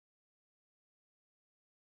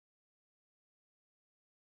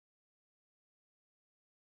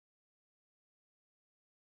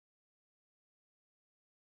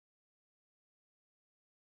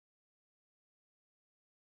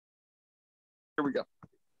we go.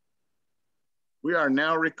 We are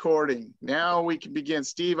now recording. Now we can begin.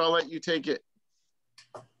 Steve, I'll let you take it.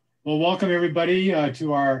 Well, welcome everybody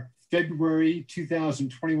to our February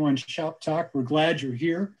 2021 Shop Talk. We're glad you're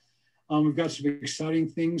here. We've got some exciting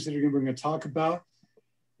things that we're going to talk about.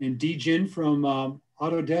 And Dee-Jin from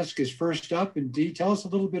Autodesk is first up. And Dee, tell us a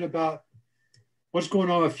little bit about what's going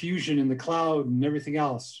on with Fusion and the cloud and everything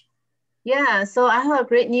else. Yeah, so I have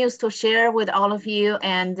great news to share with all of you.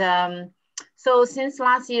 And so since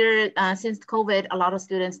last year, since COVID, a lot of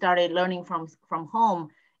students started learning from home.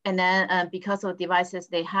 And then because of devices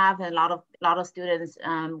they have, and a lot of students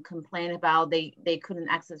complain about they couldn't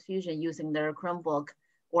access Fusion using their Chromebook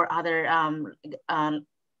or other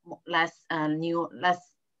less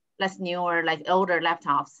newer, like older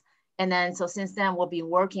laptops. And then so since then, we'll be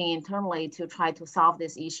working internally to try to solve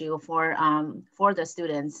this issue for the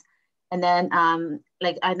students. And then,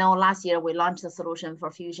 like I know last year we launched a solution for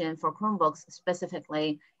Fusion for Chromebooks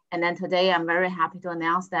specifically. And then today I'm very happy to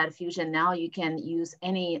announce that Fusion now you can use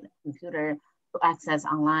any computer to access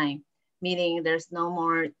online, meaning there's no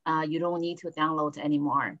more, you don't need to download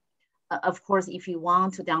anymore. Of course, if you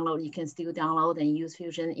want to download, you can still download and use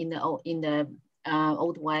Fusion in the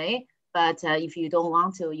old way. But if you don't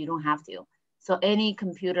want to, you don't have to. So any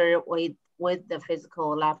computer with the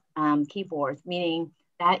physical keyboard, meaning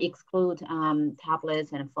that exclude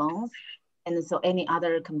tablets and phones. And so any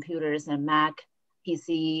other computers and Mac,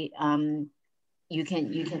 PC, you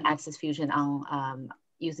can access Fusion on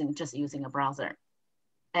using a browser.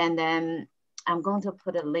 And then I'm going to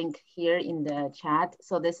put a link here in the chat.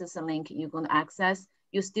 So this is a link you're going to access.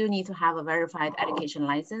 You still need to have a verified education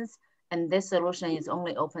license. And this solution is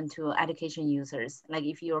only open to education users. Like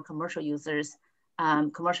if you're commercial users,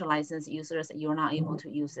 commercial license users, you're not able to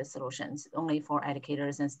use this solutions, only for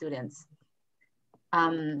educators and students.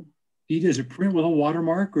 Does it print with a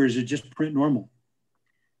watermark or is it just print normal?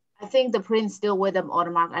 I think the print still with the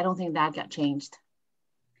watermark. I don't think that got changed.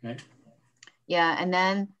 Okay. Yeah, and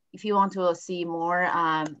then if you want to see more,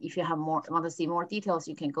 if you want to see more details,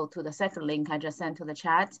 you can go to the second link I just sent to the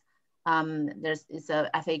chat. It's a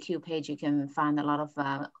FAQ page. You can find a lot of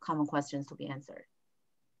common questions to be answered.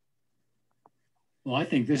 Well, I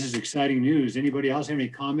think this is exciting news. Anybody else have any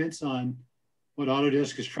comments on what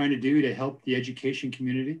Autodesk is trying to do to help the education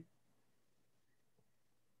community?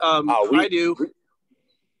 I do.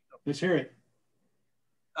 Let's hear it.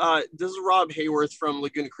 This is Rob Hayworth from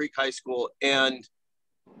Laguna Creek High School, and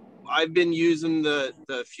I've been using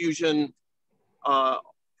the Fusion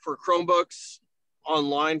for Chromebooks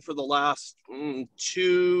online for the last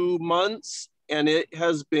 2 months, and it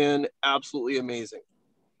has been absolutely amazing.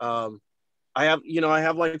 I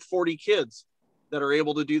have like 40 kids that are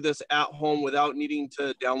able to do this at home without needing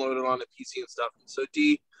to download it on a PC and stuff. So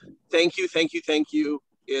Dee, thank you.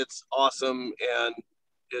 It's awesome, and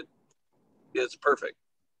it's perfect.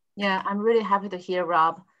 Yeah, I'm really happy to hear,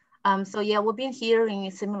 Rob. So yeah, we've been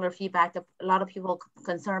hearing similar feedback. A lot of people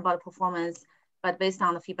concerned about the performance, but based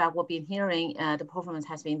on the feedback we've been hearing, the performance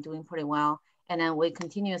has been doing pretty well. And then we're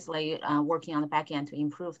continuously working on the back end to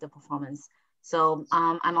improve the performance. So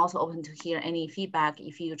I'm also open to hear any feedback.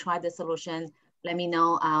 If you try the solution, let me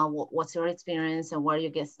know what's your experience and where you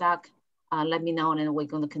get stuck. Let me know, and then we're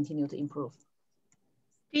going to continue to improve.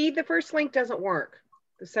 Dee, the first link doesn't work.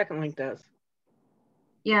 The second link does.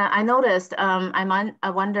 Yeah, I noticed.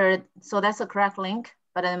 I wondered. So that's a correct link,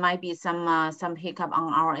 but there might be some hiccup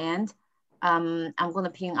on our end. I'm going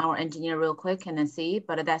to ping our engineer real quick and then see,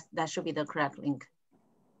 but that should be the correct link.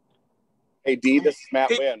 Hey Dee, this is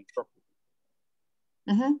Matt Wynn.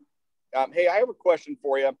 Hey, I have a question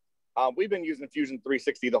for you. We've been using Fusion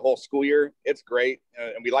 360 the whole school year. It's great,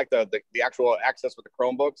 and we like the actual access with the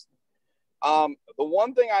Chromebooks. The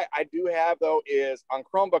one thing I do have though is on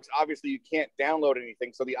Chromebooks, obviously you can't download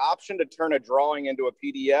anything. So the option to turn a drawing into a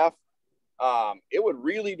PDF, it would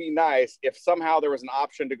really be nice if somehow there was an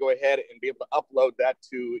option to go ahead and be able to upload that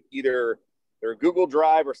to either their Google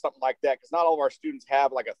Drive or something like that. Because not all of our students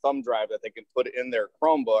have like a thumb drive that they can put in their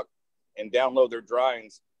Chromebook and download their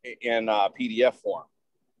drawings in PDF form.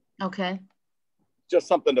 Okay. Just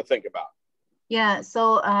something to think about. Yeah,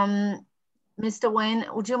 so Mr. Wayne,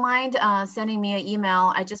 would you mind sending me an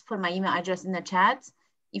email? I just put my email address in the chat.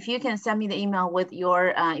 If you can send me the email with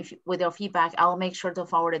your feedback, I'll make sure to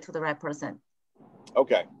forward it to the right person.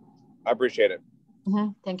 Okay, I appreciate it.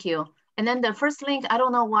 Thank you. And then the first link, I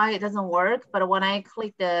don't know why it doesn't work, but when I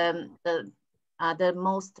click the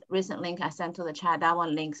most recent link I sent to the chat, that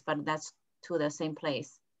one links, but that's to the same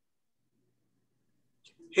place.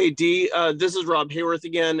 Hey Dee, this is Rob Hayworth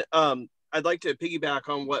again. I'd like to piggyback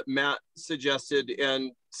on what Matt suggested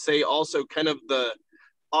and say also kind of the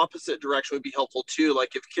opposite direction would be helpful too.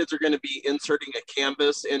 Like if kids are going to be inserting a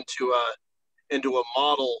canvas into a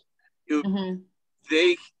model,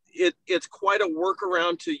 it's quite a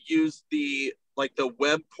workaround to use the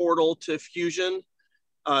web portal to Fusion.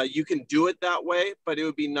 You can do it that way, but it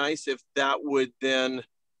would be nice if that would then,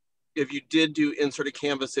 if you did do insert a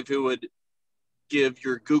canvas, if it would give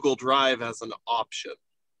your Google Drive as an option.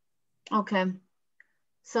 Okay.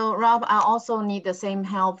 So Rob, I also need the same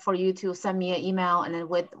help for you to send me an email and then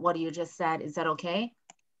with what you just said. Is that okay?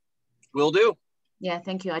 Will do. Yeah,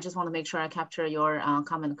 thank you. I just want to make sure I capture your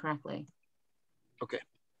comment correctly. Okay.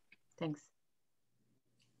 Thanks.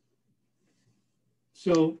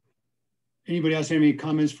 So anybody else have any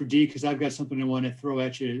comments for Dee? Because I've got something I want to throw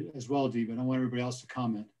at you as well, Dee, but I want everybody else to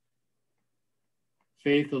comment.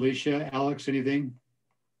 Faith, Alicia, Alex, anything?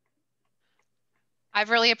 I've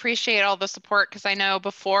really appreciated all the support because I know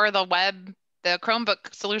before the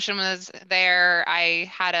Chromebook solution was there, I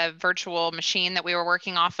had a virtual machine that we were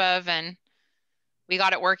working off of and we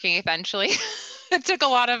got it working eventually. It took a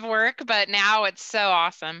lot of work, but now it's so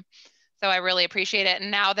awesome. So I really appreciate it. And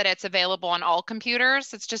now that it's available on all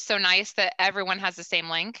computers, it's just so nice that everyone has the same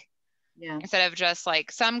link. Yeah. Instead of just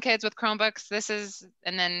like some kids with Chromebooks,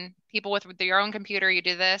 and then people with your own computer, you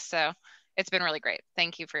do this. So it's been really great.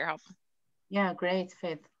 Thank you for your help. Yeah, great,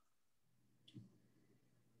 Faith.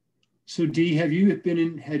 So Dee, have you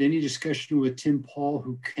had any discussion with Tim Paul,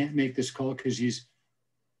 who can't make this call because he's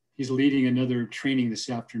leading another training this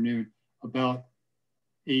afternoon, about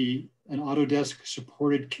an Autodesk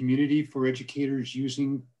supported community for educators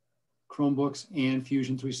using Chromebooks and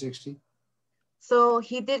Fusion 360? So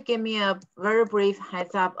he did give me a very brief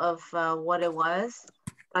heads up of what it was,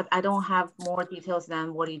 but I don't have more details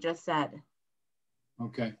than what he just said.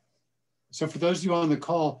 Okay. So for those of you on the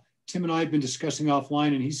call, Tim and I have been discussing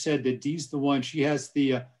offline, and he said that Dee's the one, she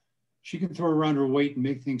can throw around her weight and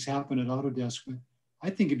make things happen at Autodesk. But I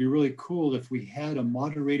think it'd be really cool if we had a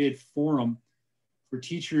moderated forum for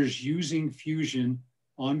teachers using Fusion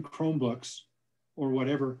on Chromebooks or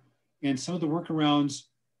whatever. And some of the workarounds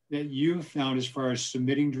that you've found as far as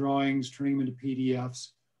submitting drawings, turning them into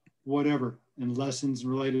PDFs, whatever, and lessons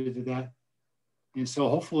related to that. And so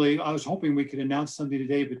hopefully, I was hoping we could announce something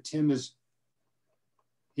today, but Tim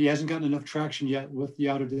he hasn't gotten enough traction yet with the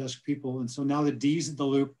Autodesk people. And so now that Dee's in the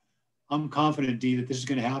loop, I'm confident, Dee, that this is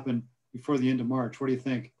going to happen before the end of March. What do you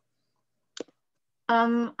think?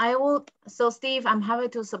 I will. So Steve, I'm happy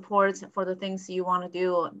to support for the things you want to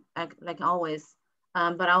do, like always.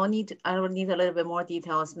 But I will need a little bit more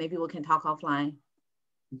details. Maybe we can talk offline.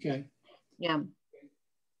 Okay. Yeah.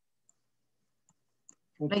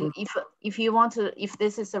 Like if you want to, if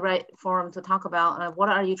this is the right forum to talk about, what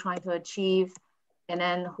are you trying to achieve, and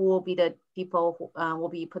then who will be the people who will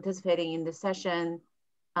be participating in this session?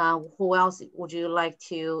 Who else would you like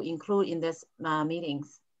to include in this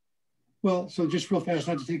meetings? Well, so just real fast,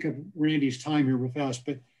 not to take up Randy's time here real fast,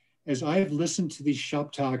 but as I have listened to these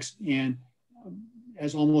shop talks, and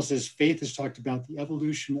as almost as Faith has talked about the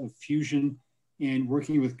evolution of Fusion and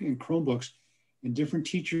working in Chromebooks, and different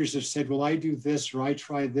teachers have said, well, I do this, or I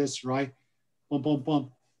try this, or I bump, bump,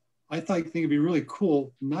 bump. I think it'd be really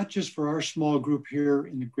cool, not just for our small group here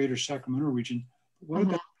in the greater Sacramento region, but what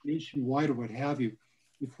about nationwide or what have you?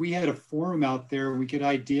 If we had a forum out there, we get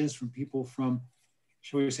ideas from people from,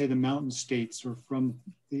 shall we say, the mountain states, or from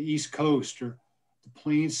the East Coast, or the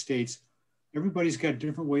Plains states. Everybody's got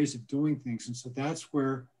different ways of doing things. And so that's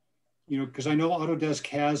where, because I know Autodesk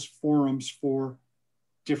has forums for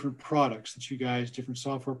different products that you guys, different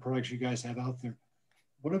software products you guys have out there.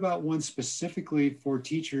 What about one specifically for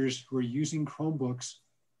teachers who are using Chromebooks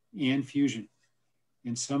and Fusion,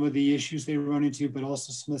 and some of the issues they run into, but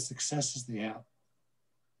also some of the successes they have?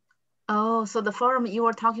 Oh, so the forum you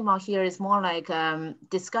were talking about here is more like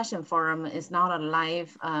discussion forum. It's not a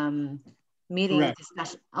live meeting. Correct.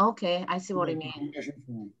 Discussion. Okay, I see what you mean.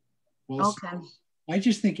 Well, okay. I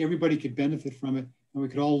just think everybody could benefit from it, and we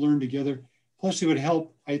could all learn together. Plus, it would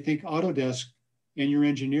help, I think, Autodesk and your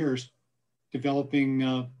engineers developing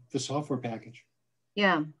the software package.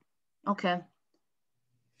 Yeah. Okay.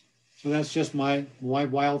 So that's just my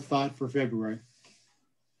wild thought for February.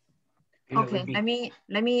 Okay,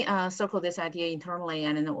 let me circle this idea internally,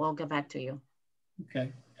 and then we'll get back to you.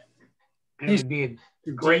 Okay. And it would be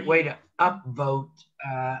a great way to upvote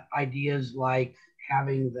ideas like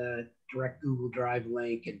having the direct Google Drive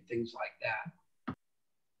link and things like that.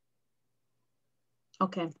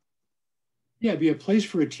 Okay. Yeah, it'd be a place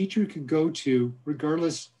for a teacher could go to,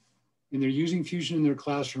 regardless, and they're using Fusion in their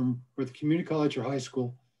classroom, or the community college or high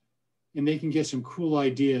school, and they can get some cool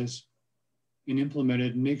ideas and implement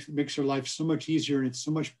it, and makes their life so much easier, and it's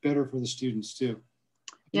so much better for the students too.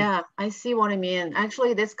 Yeah, I see what I mean.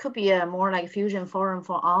 Actually, this could be a more like Fusion forum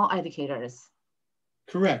for all educators.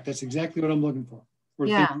 Correct. That's exactly what I'm looking for.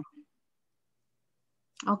 Yeah.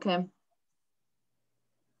 Okay.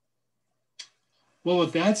 Well,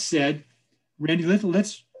 with that said, Randy,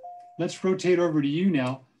 let's rotate over to you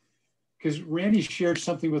now, because Randy shared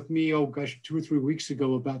something with me, oh gosh, 2 or 3 weeks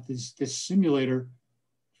ago about this simulator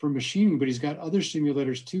for machining, but he's got other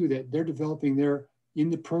simulators too that they're developing there in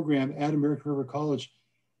the program at American River College.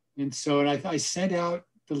 And so I sent out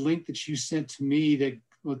the link that you sent to me, that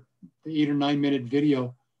with the 8 or 9 minute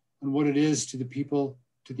video on what it is to the people,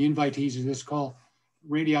 to the invitees of this call.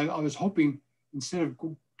 Randy, I was hoping, instead of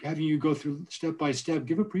having you go through step by step,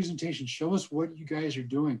 give a presentation, show us what you guys are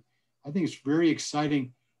doing. I think it's very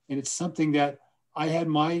exciting. And it's something that I had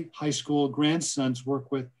my high school grandsons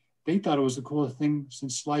work with. They thought it was the coolest thing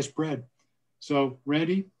since sliced bread. So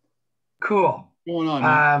Randy. Cool. What's going on,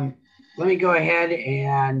 man? Let me go ahead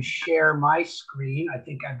and share my screen. I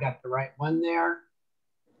think I've got the right one there.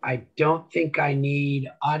 I don't think I need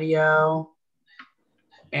audio.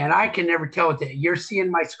 And I can never tell what you're seeing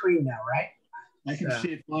my screen now, right? I can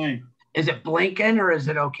see it fine. Is it blinking or is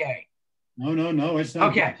it okay? No, it's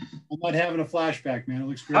not. Okay. I'm not having a flashback, man. It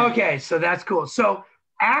looks great. Okay, so that's cool. So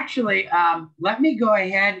actually, let me go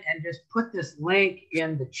ahead and just put this link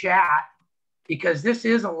in the chat, because this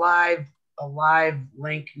is a live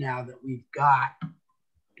link now that we've got.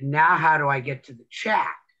 Now, how do I get to the chat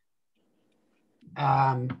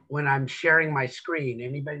when I'm sharing my screen?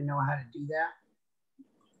 Anybody know how to do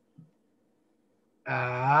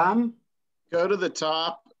that? Go to the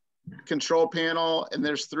top control panel, and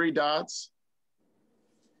there's 3 dots.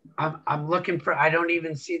 I'm looking for, I don't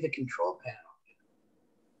even see the control panel.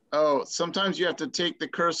 Oh, sometimes you have to take the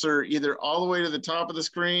cursor either all the way to the top of the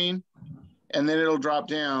screen and then it'll drop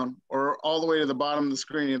down, or all the way to the bottom of the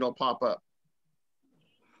screen, it'll pop up.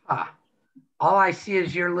 All I see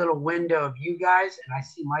is your little window of you guys, and I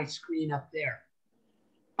see my screen up there.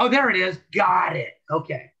 Oh, there it is. Got it.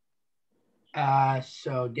 Okay.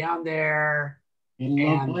 So down there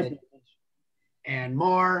and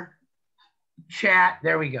more chat.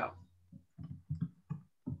 There we go.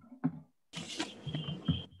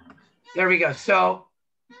 There we go. So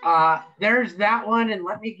there's that one. And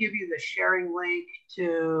let me give you the sharing link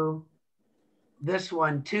to this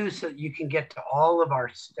one too, so that you can get to all of our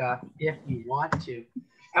stuff if you want to.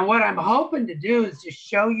 And what I'm hoping to do is just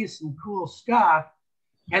show you some cool stuff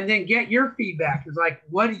and then get your feedback. It's like,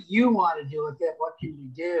 what do you want to do with it? What can we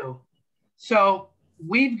do? So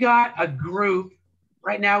we've got a group.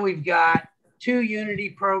 Right now we've got 2 Unity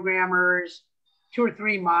programmers, 2 or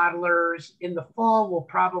 3 modelers. In the fall, we'll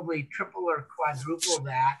probably triple or quadruple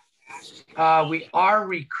that. We are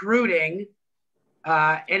recruiting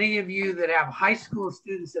any of you that have high school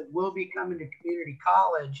students that will be coming to community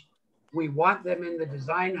college. We want them in the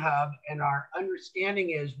design hub, and our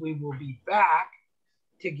understanding is we will be back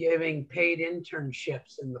to giving paid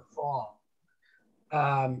internships in the fall.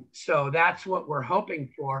 So that's what we're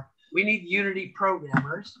hoping for. We need Unity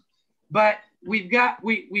programmers, but we're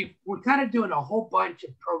kind of doing a whole bunch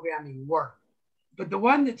of programming work. But the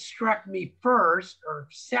one that struck me first, or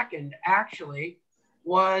second actually,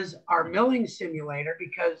 was our milling simulator,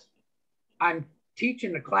 because I'm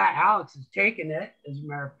teaching the class. Alex is taking it, as a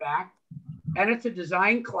matter of fact, and it's a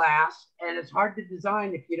design class, and it's hard to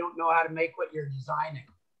design if you don't know how to make what you're designing.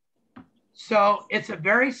 So it's a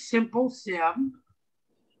very simple sim.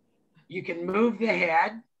 You can move the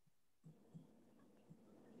head.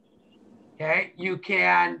 Okay, you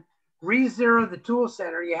can re-zero the tool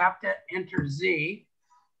center. You have to enter Z.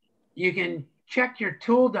 You can check your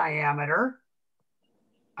tool diameter.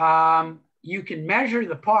 You can measure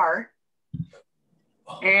the part,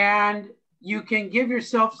 and you can give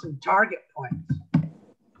yourself some target points.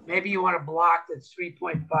 Maybe you want a block that's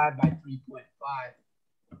 3.5 by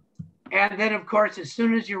 3.5. And then, of course, as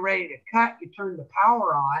soon as you're ready to cut, you turn the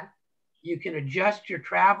power on. You can adjust your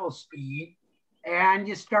travel speed, and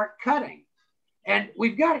you start cutting. And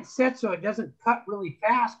we've got it set so it doesn't cut really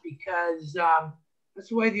fast, because that's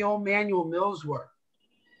the way the old manual mills work.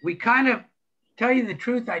 We kind of, tell you the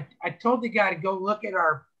truth, I told the guy to go look at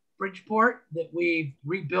our Bridgeport that we've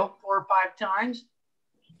rebuilt 4 or 5 times.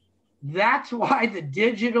 That's why the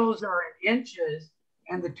digitals are in inches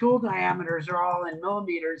and the tool diameters are all in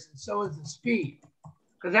millimeters, and so is the speed,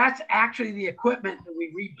 because that's actually the equipment that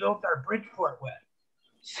we rebuilt our Bridgeport with.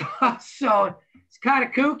 So it's kind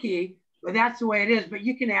of kooky, but that's the way it is. But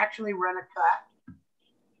you can actually run a cut.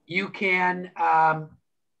 You can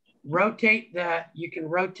rotate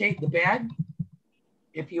the bed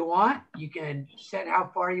if you want. You can set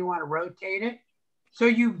how far you want to rotate it. So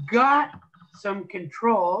you've got some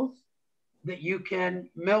controls that you can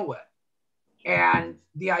mill with. And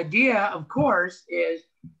the idea, of course, is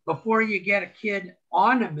before you get a kid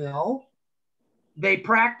on a mill, they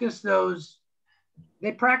practice the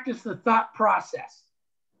thought process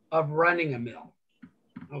of running a mill,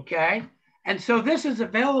 okay? And so this is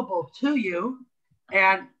available to you.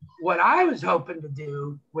 And what I was hoping to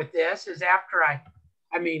do with this is after I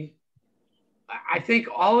think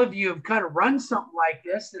all of you have kind of run something like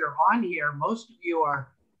this that are on here. Most of you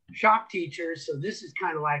are shop teachers. So this is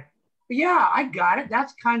kind of like, yeah, I got it.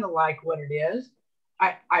 That's kind of like what it is.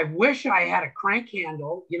 I wish I had a crank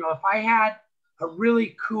handle. You know, if I had a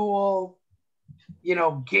really cool, you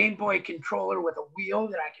know, Game Boy controller with a wheel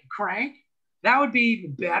that I could crank, that would be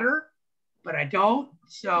even better, but I don't.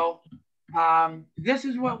 So this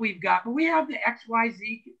is what we've got. But we have the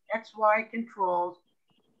XY controls.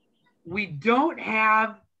 We don't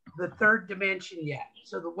have the third dimension yet.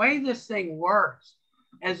 So the way this thing works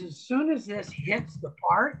is as soon as this hits the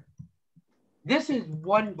part, this is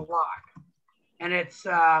one block. And it's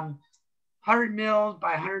 100 mils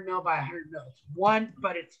by 100 mil by 100 mils.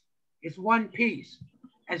 It's one piece.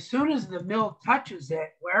 As soon as the mill touches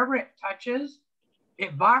it, wherever it touches,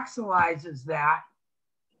 it voxelizes that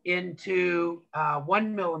into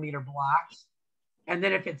 1 millimeter blocks. And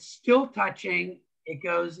then if it's still touching, it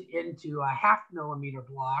goes into a 0.5 millimeter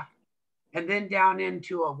block and then down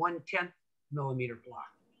into a 1/10 millimeter block.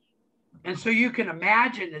 And so you can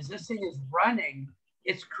imagine as this thing is running,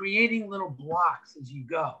 it's creating little blocks as you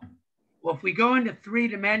go. Well, if we go into 3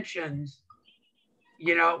 dimensions,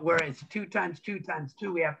 you know, where it's 2 times 2 times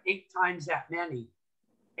 2, we have 8 times that many.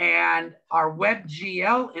 And our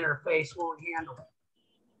WebGL interface won't handle it.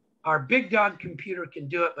 Our big dog computer can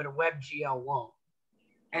do it, but a WebGL won't.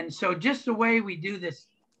 And so just the way we do this,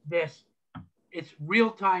 it's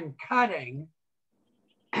real-time cutting.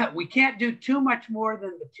 We can't do too much more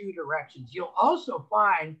than the 2 directions. You'll also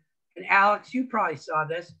find, and Alex, you probably saw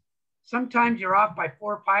this, sometimes you're off by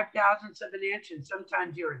 4 or 5 thousandths of an inch, and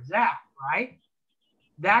sometimes you're exact, right?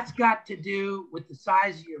 That's got to do with the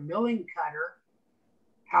size of your milling cutter,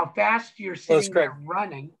 how fast you're sitting there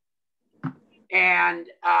running. And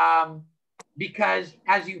because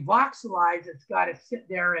as you voxelize, it's got to sit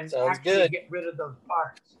there and actually get rid of those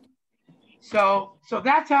parts. So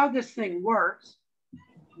that's how this thing works.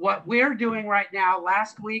 What we're doing right now,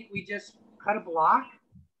 last week, we just cut a block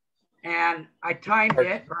and I timed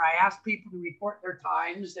it, or I asked people to report their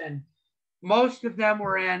times, and most of them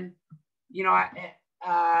were in, you know,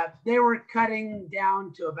 they were cutting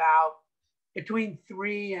down to about between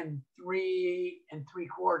 3 and 3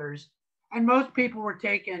 3/4. And most people were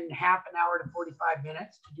taking half an hour to 45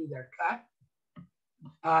 minutes to do their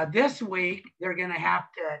cut. This week, they're going to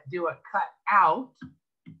have to do a cut out.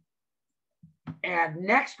 And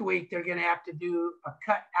next week, they're going to have to do a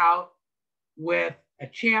cut out with a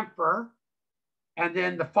chamfer. And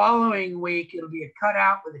then the following week, it'll be a cut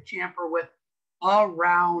out with a chamfer with a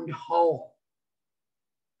round hole.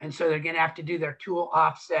 And so they're going to have to do their tool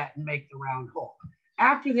offset and make the round hole.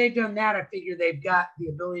 After they've done that, I figure they've got the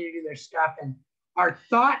ability to do their stuff. And our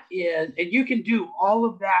thought is, and you can do all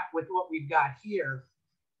of that with what we've got here.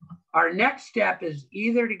 Our next step is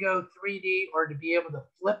either to go 3D or to be able to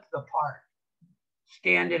flip the part,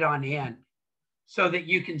 stand it on end, so that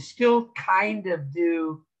you can still kind of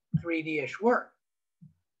do 3D-ish work.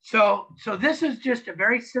 So this is just a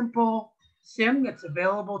very simple sim that's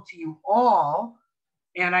available to you all.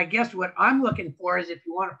 And I guess what I'm looking for is if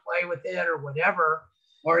you want to play with it or whatever,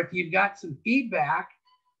 or if you've got some feedback,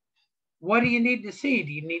 what do you need to see?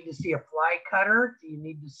 Do you need to see a fly cutter? Do you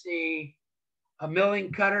need to see a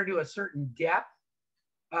milling cutter to a certain depth?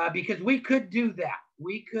 Because we could do that.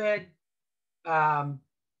 We could,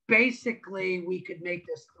 basically, we could make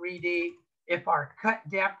this 3D if our cut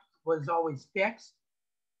depth was always fixed.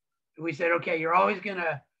 We said, okay, you're always going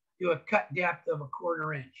to do a cut depth of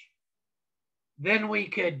 1/4 inch. Then we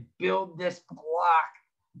could build this block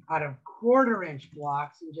out of 1/4 inch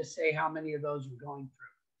blocks and just say how many of those we're going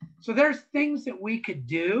through. So there's things that we could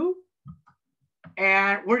do,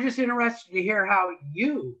 and we're just interested to hear how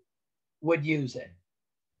you would use it.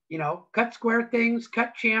 You know, cut square things,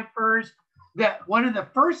 cut chamfers. One of the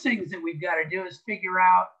first things that we've got to do is figure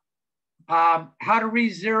out how to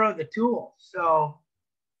re-zero the tool. So,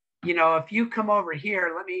 you know, if you come over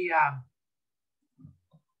here, let me,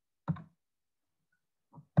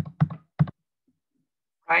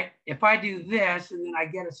 right? If I do this and then I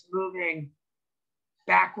get us moving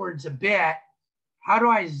backwards a bit, how do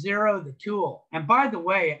I zero the tool? And by the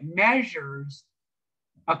way, it measures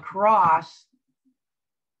across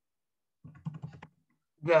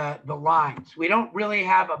the lines. We don't really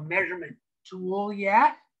have a measurement tool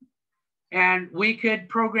yet, and we could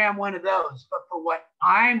program one of those. But for what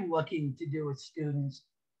I'm looking to do with students,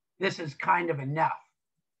 this is kind of enough.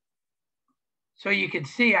 So you can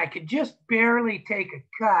see I could just barely take a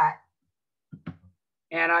cut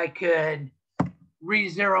and I could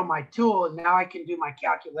re-zero my tool, and now I can do my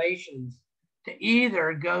calculations to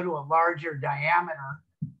either go to a larger diameter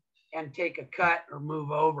and take a cut or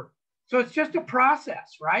move over. So it's just a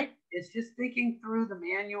process, right? It's just thinking through the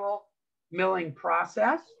manual milling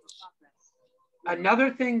process.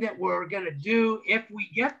 Another thing that we're going to do if we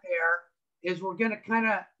get there is we're going to kind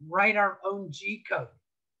of write our own G code.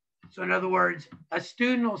 So in other words, a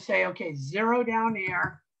student will say, okay, 0 down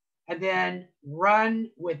here, and then run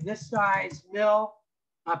with this size mill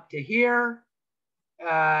up to here,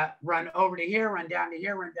 run over to here, run down to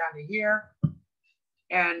here, run down to here,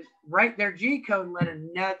 and write their G code and let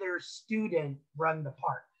another student run the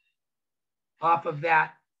part off of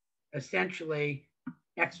that essentially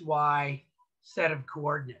XY set of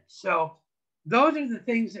coordinates. So those are the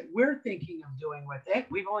things that we're thinking of doing with it.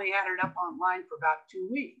 We've only had it up online for about 2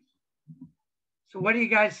 weeks. So what do you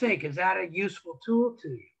guys think? Is that a useful tool to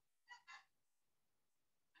you?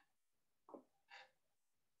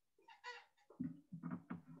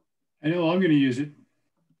 I know I'm going to use it.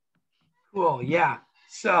 Cool, yeah.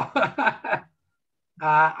 So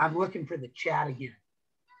I'm looking for the chat again.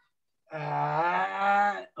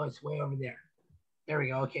 Oh, it's way over there. There we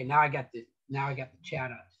go. Okay, now I got the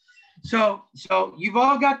chat up. So you've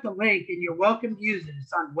all got the link, and you're welcome to use it.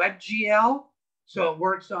 It's on WebGL, so it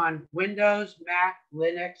works on Windows, Mac,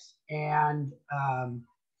 Linux, and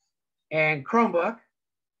Chromebook.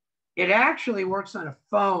 It actually works on a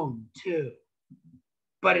phone too,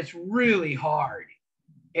 but it's really hard.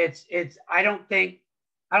 I don't think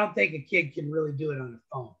a kid can really do it on a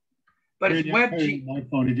phone. But it's WebGL. My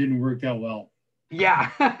phone, it didn't work that well.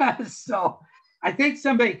 Yeah, so I think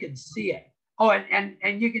somebody could see it. Oh,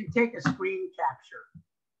 and you can take a screen capture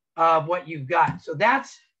of what you've got. So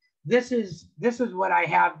this is what I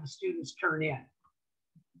have the students turn in.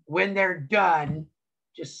 When they're done,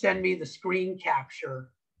 just send me the screen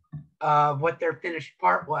capture of what their finished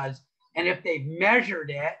part was. And if they've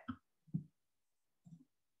measured it,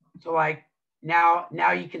 so like now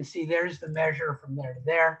you can see there's the measure from there to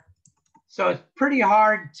there. So it's pretty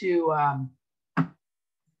hard to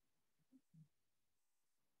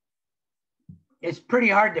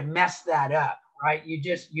mess that up, right?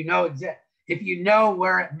 You know exactly, if you know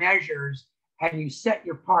where it measures and you set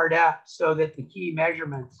your part up so that the key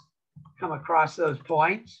measurements come across those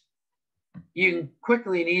points, you can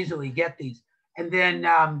quickly and easily get these. And then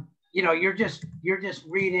you're just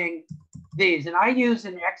reading these. And I use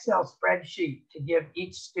an Excel spreadsheet to give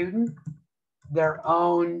each student their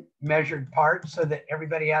own measured part so that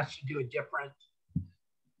everybody has to do a different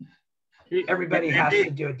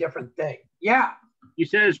thing. Yeah. You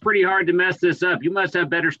said it's pretty hard to mess this up. You must have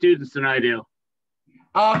better students than I do.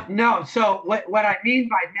 No. So what I mean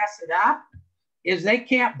by mess it up is they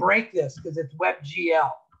can't break this because it's WebGL.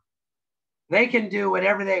 They can do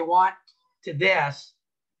whatever they want to this,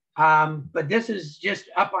 but this is just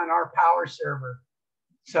up on our power server.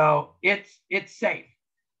 So it's safe.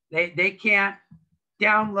 They can't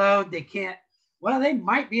download, they can't, well, they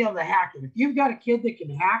might be able to hack it. If you've got a kid that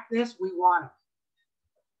can hack this, we want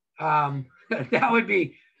them. That would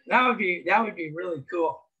be really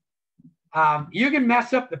cool. You can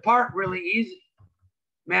mess up the part really easy.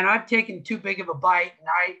 Man, I've taken too big of a bite and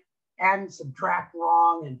I add and subtract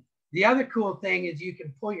wrong. And the other cool thing is you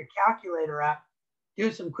can pull your calculator up,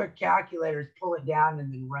 do some quick calculators, pull it down,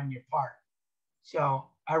 and then run your part. So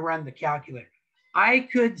I run the calculator. I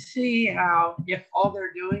could see how if all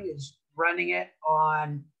they're doing is running it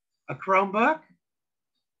on a Chromebook,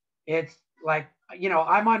 it's like,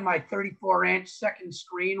 I'm on my 34-inch second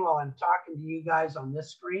screen while I'm talking to you guys on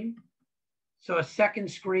this screen. So a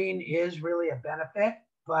second screen is really a benefit,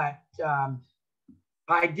 but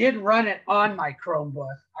I did run it on my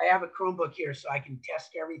Chromebook. I have a Chromebook here so I can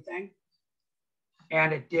test everything,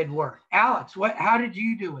 and it did work. Alex, how did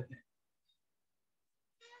you do with it?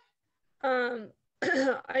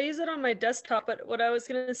 I use it on my desktop, but what I was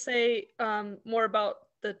going to say more about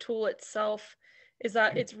the tool itself is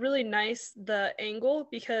that it's really nice, the angle,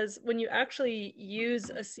 because when you actually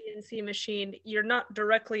use a CNC machine, you're not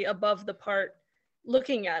directly above the part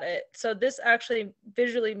looking at it. So this actually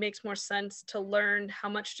visually makes more sense to learn how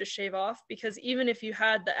much to shave off, because even if you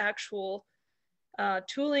had the actual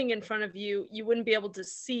tooling in front of you, you wouldn't be able to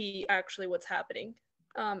see actually what's happening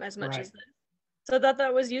as much as this. So I thought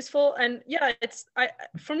that was useful. And yeah,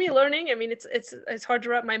 for me learning, I mean, it's hard to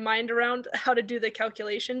wrap my mind around how to do the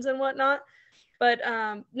calculations and whatnot. But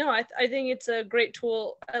no, I think it's a great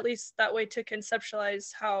tool, at least that way, to conceptualize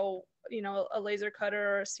how, you know, a laser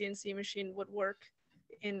cutter or a CNC machine would work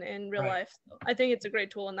in real life. So I think it's a great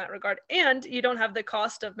tool in that regard. And you don't have the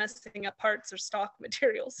cost of messing up parts or stock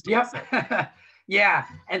materials too. Yep. So. Yeah.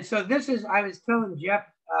 And so this is, I was telling Jeff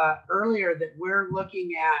earlier that we're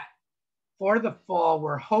looking at, for the fall,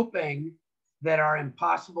 we're hoping that our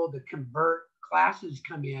impossible to convert classes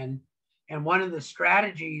come in. And one of the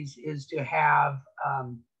strategies is to have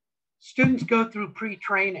students go through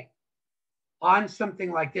pre-training on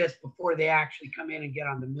something like this before they actually come in and get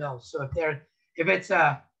on the mill. So if it's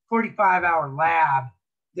a 45-hour lab,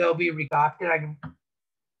 they'll be adopted.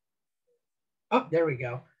 Oh, there we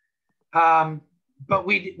go. But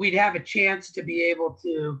we'd have a chance to be able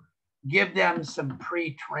to give them some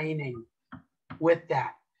pre-training with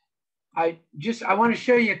that. I want to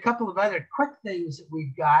show you a couple of other quick things that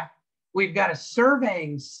we've got. We've got a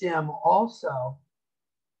surveying sim also.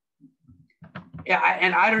 Yeah,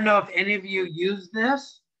 and I don't know if any of you use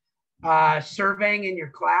this surveying in your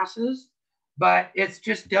classes, but it's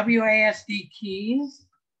just WASD keys,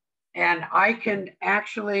 and I can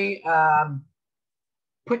actually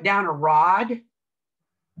put down a rod.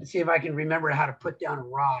 Let's see if I can remember how to put down a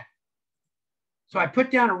rod. So I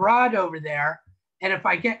put down a rod over there, and if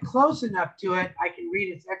I get close enough to it, I can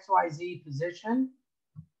read its XYZ position.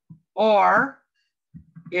 Or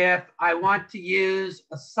if I want to use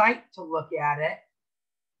a site to look at it,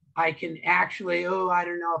 I can actually, oh, I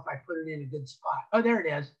don't know if I put it in a good spot. Oh, there it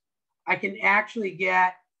is. I can actually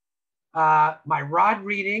get my rod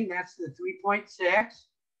reading, that's the 3.6,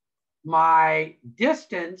 my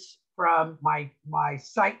distance from my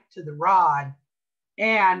site to the rod,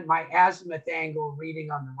 and my azimuth angle reading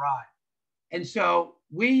on the rod. And so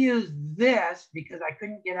we use this because I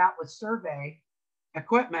couldn't get out with survey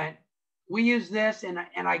equipment. We use this, and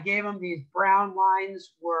I gave them these brown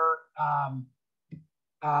lines were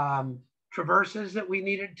traverses that we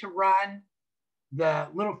needed to run. The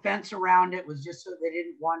little fence around it was just so they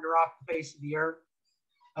didn't wander off the face of the earth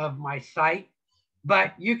of my site.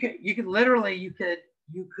 But you could literally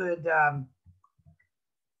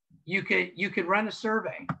run a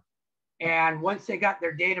survey, and once they got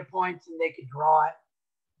their data points, and they could draw it,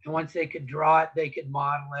 and once they could draw it, they could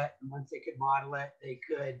model it, and once they could model it, they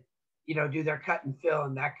could, you know, do their cut and fill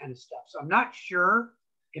and that kind of stuff. So I'm not sure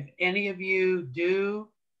if any of you do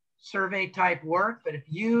survey type work, but if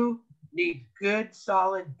you need good,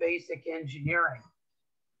 solid, basic engineering,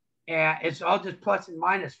 and it's all just plus and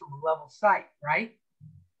minus from a level site, right?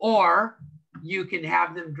 Or you can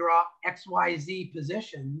have them draw XYZ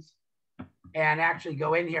positions and actually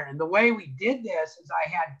go in here. And the way we did this is I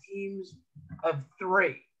had teams of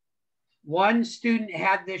 3. One student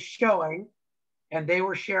had this showing, and they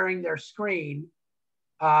were sharing their screen,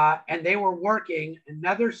 and they were working.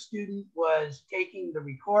 Another student was taking the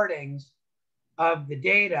recordings of the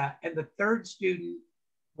data, and the third student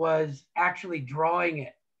was actually drawing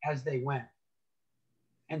it as they went.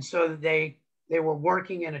 And so they were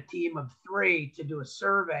working in a team of 3 to do a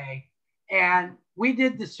survey. And we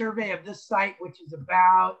did the survey of this site, which is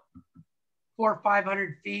about 400 or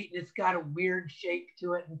 500 feet, and it's got a weird shape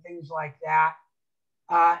to it and things like that.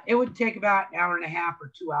 It would take about an hour and a half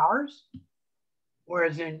or 2 hours.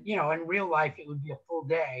 Whereas in real life, it would be a full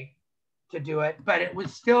day to do it, but it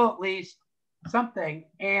was still at least something.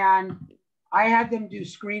 And I had them do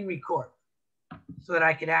screen record so that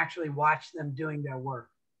I could actually watch them doing their work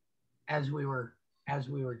as we were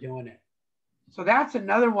doing it. So that's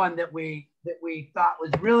another one that we thought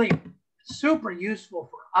was really super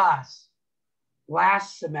useful for us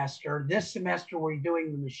last semester. This semester, we're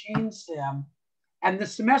doing the machine sim. And the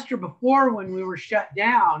semester before, when we were shut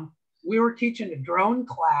down, we were teaching a drone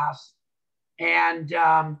class, and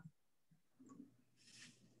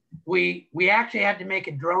we actually had to make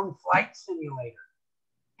a drone flight simulator.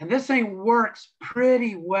 And this thing works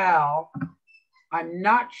pretty well. I'm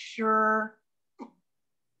not sure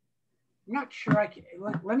I can,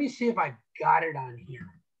 let me see if I got it on here.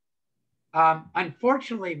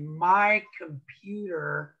 Unfortunately, my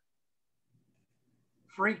computer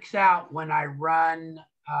freaks out when I run,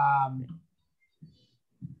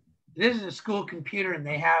 this is a school computer, and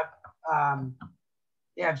they have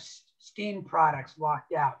Steam products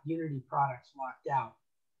locked out, Unity products locked out.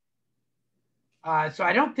 So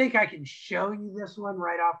I don't think I can show you this one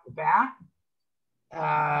right off the bat.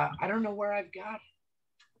 I don't know where I've got it.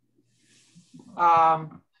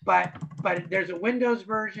 But there's a Windows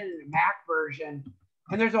version and a Mac version,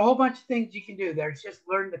 and there's a whole bunch of things you can do. There's just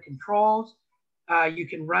learn the controls. You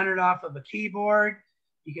can run it off of a keyboard.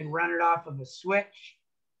 You can run it off of a Switch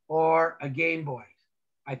or a Game Boy.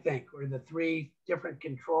 I think, or the 3 different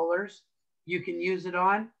controllers you can use it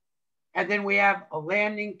on. And then we have a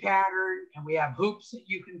landing pattern, and we have hoops that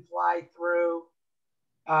you can fly through.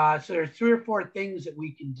 So there's 3 or 4 things that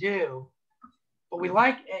we can do. But we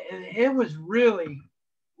like, it was really,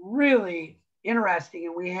 really interesting.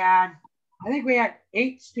 And I think we had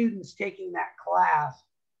 8 students taking that class,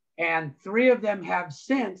 and 3 of them have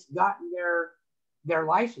since gotten their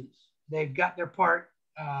license. They've got their Part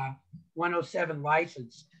 107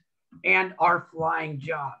 license and are flying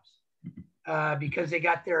jobs because they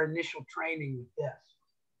got their initial training with this.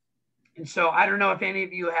 And so I don't know if any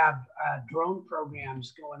of you have drone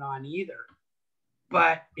programs going on either,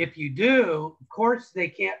 but if you do, of course, they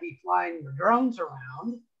can't be flying your drones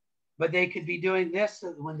around, but they could be doing this so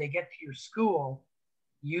that when they get to your school,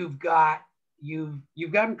 you've got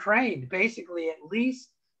them trained basically, at least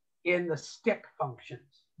in the stick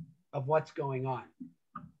functions of what's going on.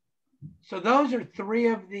 So those are 3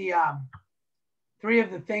 of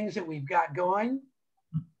the things that we've got going.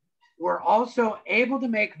 We're also able to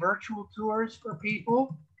make virtual tours for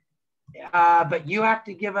people, but you have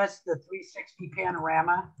to give us the 360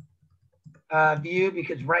 panorama view,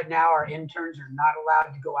 because right now our interns are not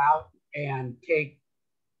allowed to go out and take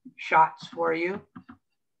shots for you.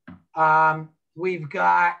 We've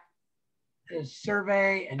got a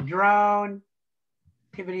survey and drone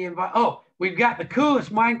activity. We've got the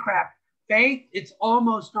coolest Minecraft. Faith, it's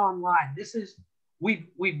almost online. This is,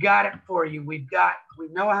 we've got it for you. We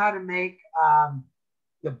know how to make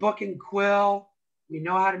the book and quill. We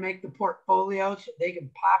know how to make the portfolio so they can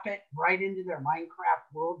pop it right into their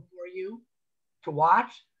Minecraft world for you to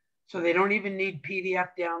watch. So they don't even need PDF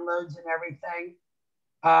downloads and everything.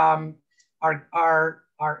 Our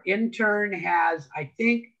intern has, I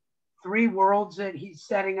think, 3 worlds that he's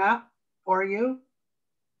setting up for you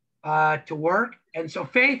to work. And so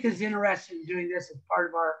Faith is interested in doing this as part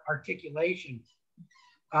of our articulation.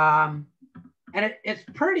 And it's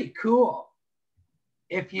pretty cool.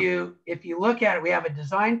 If you look at it, we have a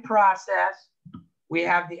design process, we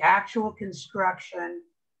have the actual construction,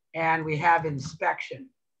 and we have inspection.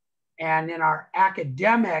 And in our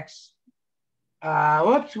academics,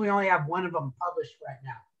 we only have 1 of them published right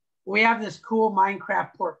now. We have this cool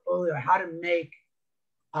Minecraft portfolio, how to make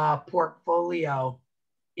a portfolio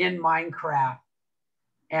in Minecraft.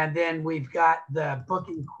 And then we've got the book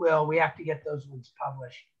and quill. We have to get those ones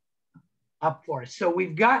published up for us. So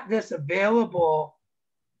we've got this available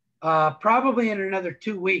probably in another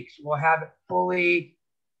 2 weeks. We'll have it fully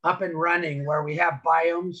up and running, where we have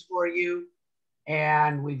biomes for you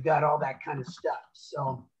and we've got all that kind of stuff.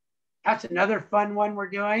 So that's another fun one we're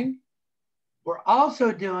doing. We're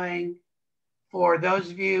also doing, for those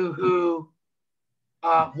of you who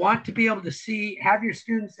want to be able to have your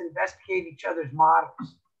students investigate each other's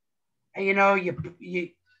models. And you know,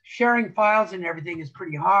 sharing files and everything is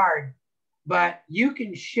pretty hard, but you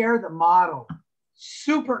can share the model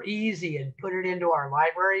super easy and put it into our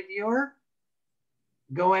library viewer.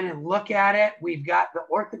 Go in and look at it. We've got the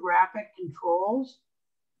orthographic controls.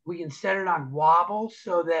 We can set it on wobble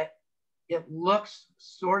so that it looks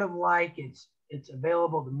sort of like it's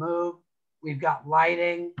available to move. We've got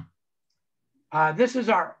lighting. This is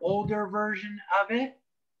our older version of it.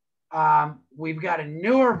 We've got a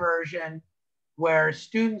newer version where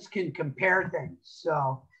students can compare things. So,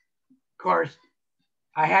 of course,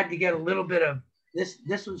 I had to get a little bit of this.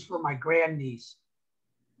 This was for my grandniece.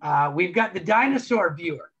 We've got the dinosaur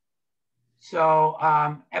viewer. So,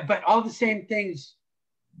 but all the same things.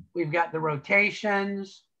 We've got the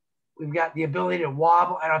rotations. We've got the ability to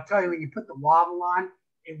wobble. And I'll tell you, when you put the wobble on,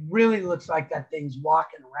 it really looks like that thing's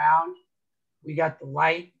walking around. We got the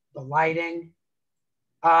light, the lighting.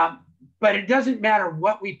 But it doesn't matter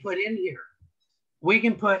what we put in here. We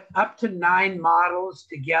can put up to 9 models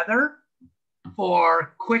together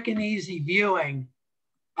for quick and easy viewing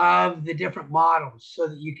of the different models so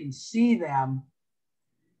that you can see them.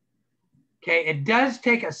 Okay, it does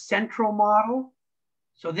take a central model.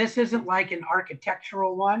 So this isn't like an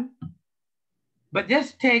architectural one, but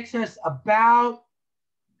this takes us about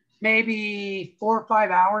maybe 4 or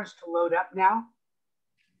 5 hours to load up now.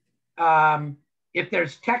 If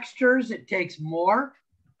there's textures, it takes more.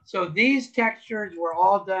 So these textures were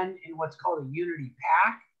all done in what's called a Unity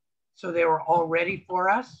pack. So they were all ready for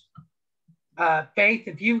us. Faith,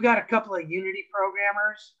 if you've got a couple of Unity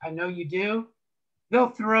programmers, I know you do, they'll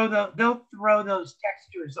throw those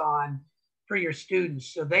textures on for your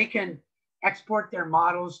students so they can export their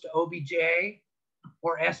models to OBJ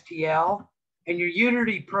or STL, and your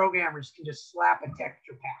Unity programmers can just slap a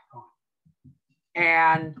texture pack on.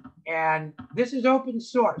 And this is open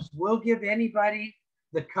source. We'll give anybody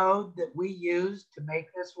the code that we use to make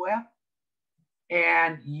this with,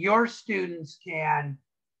 and your students can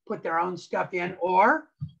put their own stuff in, or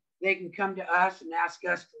they can come to us and ask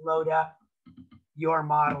us to load up your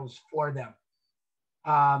models for them.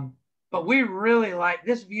 But we really like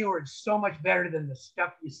this viewer. Is so much better than the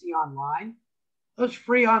stuff you see online. Those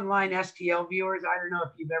free online STL viewers, I don't know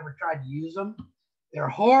if you've ever tried to use them. They're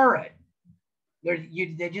horrid.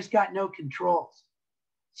 They just got no controls.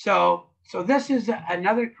 So this is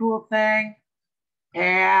another cool thing.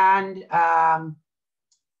 And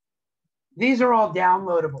these are all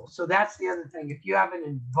downloadable. So that's the other thing. If you have an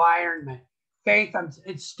environment, Faith,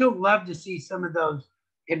 I'd still love to see some of those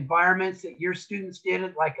environments that your students did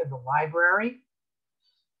it, like at the library,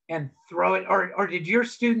 and throw it, or did your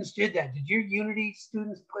students did that? Did your Unity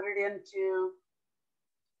students put it into,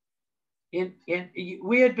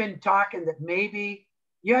 we had been talking that maybe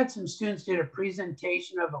you had some students did a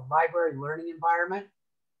presentation of a library learning environment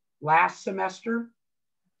last semester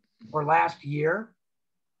or last year,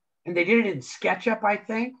 and they did it in SketchUp, I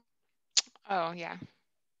think. Oh, yeah.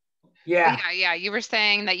 Yeah. Yeah. You were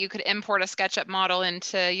saying that you could import a SketchUp model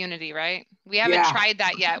into Unity, right? We haven't tried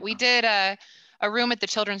that yet. We did a room at the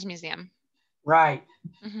Children's Museum. Right.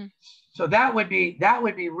 Mm-hmm. So that would be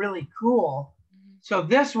really cool. Mm-hmm. So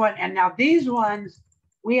this one, and now these ones,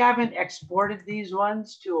 we haven't exported these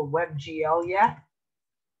ones to a WebGL yet.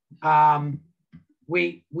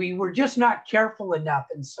 We were just not careful enough.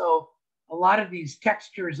 And so a lot of these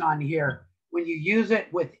textures on here, when you use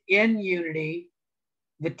it within Unity,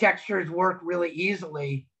 the textures work really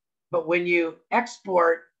easily. But when you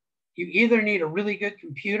export, you either need a really good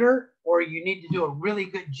computer or you need to do a really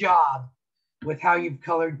good job with how you've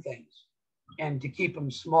colored things and to keep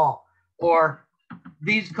them small. Or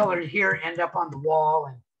these colors here end up on the wall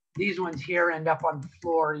and these ones here end up on the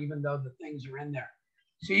floor, even though the things are in there.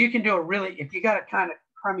 So you can do a really, if you got a kind of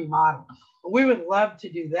crummy model, but we would love to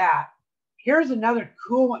do that. Here's another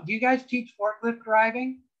cool one. Do you guys teach forklift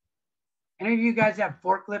driving? Any of you guys have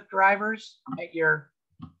forklift drivers at your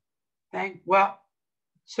thing? Well,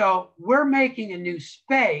 so we're making a new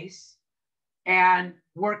space and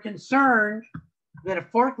we're concerned that a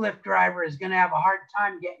forklift driver is going to have a hard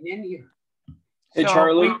time getting in here. Hey, so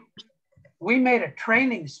Charlie. We made a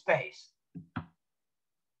training space.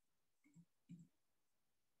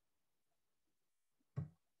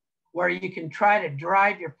 Where you can try to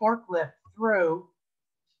drive your forklift through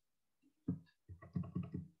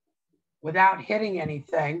without hitting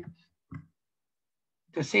anything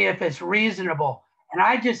to see if it's reasonable. And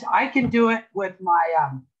I can do it with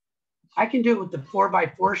my, I can do it with the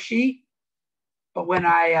 4x4 sheet, but when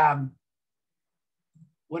I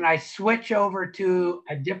switch over to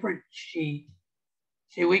a different sheet,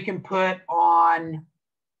 see, we can put on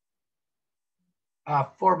a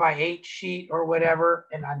 4x8 sheet or whatever.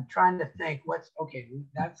 And I'm trying to think what's, okay,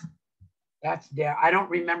 that's down. I don't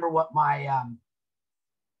remember what my,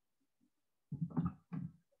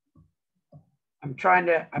 I'm trying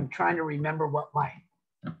to remember what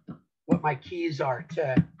my keys are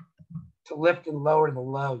to lift and lower the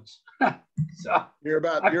loads. So you're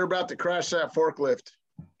about to crash that forklift.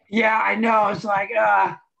 Yeah, I know. It's like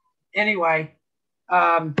anyway.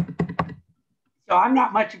 So I'm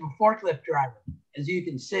not much of a forklift driver, as you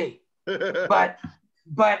can see. but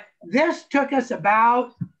this took us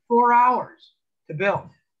about 4 hours to build.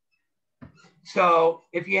 So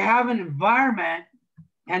if you have an environment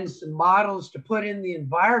and some models to put in the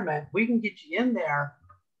environment, we can get you in there.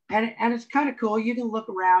 And it's kind of cool. You can look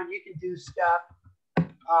around, you can do stuff.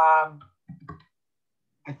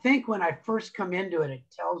 I think when I first come into it, it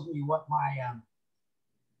tells me what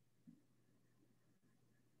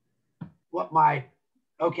my,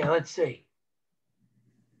 okay, let's see.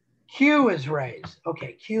 Q is raised.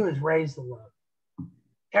 Okay, Q is raised the load.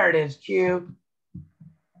 There it is, Q.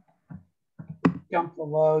 Dump the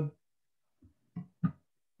load.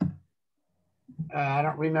 I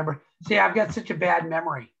don't remember. See, I've got such a bad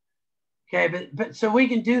memory. Okay, but so we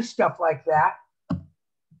can do stuff like that.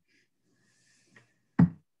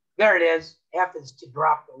 There it is. F is to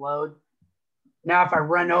drop the load. Now if I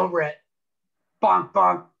run over it, bonk,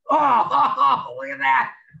 bonk. Oh, look at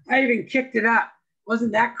that. I even kicked it up.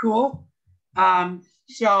 Wasn't that cool?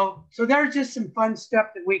 So there's just some fun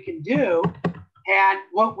stuff that we can do. And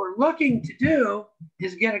what we're looking to do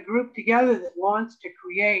is get a group together that wants to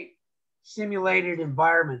create simulated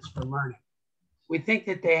environments for learning. We think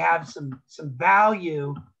that they have some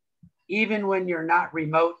value even when you're not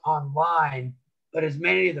remote online, but as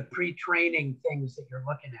many of the pre-training things that you're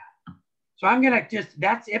looking at. So I'm gonna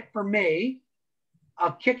that's it for me.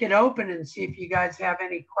 I'll kick it open and see if you guys have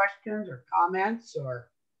any questions or comments or.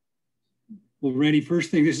 Well, Randy,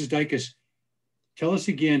 first thing, this is Dykus. Tell us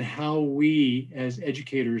again how we as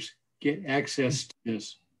educators get access to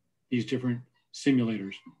these different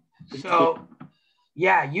simulators. So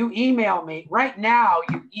yeah, you email me. Right now,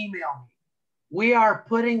 you email me. We are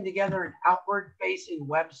putting together an outward facing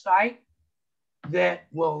website that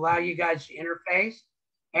will allow you guys to interface.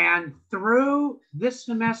 And through this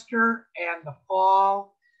semester and the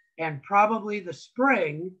fall and probably the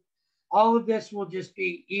spring, all of this will just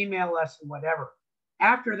be email us and whatever.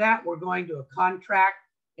 After that, we're going to a contract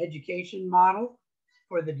education model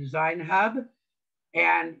for the Design Hub.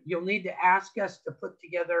 And you'll need to ask us to put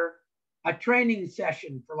together a training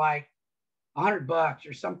session for like $100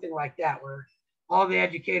 or something like that, where all the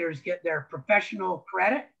educators get their professional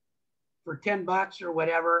credit for $10 or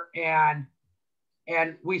whatever. And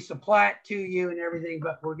we supply it to you and everything,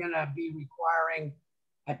 but we're gonna be requiring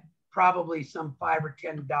probably some $5 or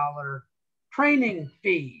 $10 training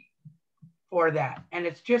fee for that. And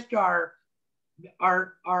it's just our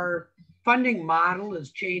funding model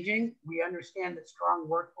is changing. We understand that strong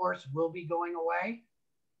workforce will be going away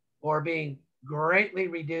or being greatly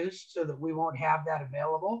reduced so that we won't have that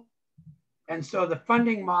available. And so the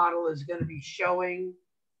funding model is going to be showing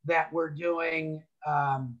that we're doing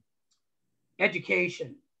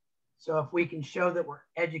education. So if we can show that we're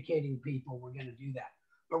educating people, we're going to do that.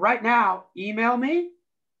 But right now, email me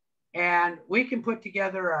and we can put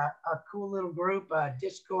together a cool little group, a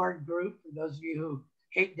Discord group, for those of you who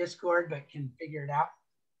hate Discord but can figure it out.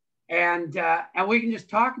 And we can just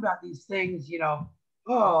talk about these things, you know,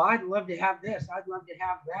 oh, I'd love to have this. I'd love to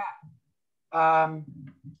have that.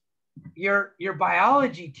 Your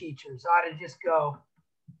biology teachers ought to just go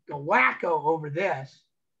wacko over this,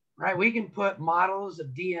 right? We can put models of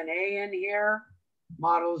DNA in here,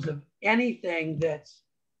 models of anything that's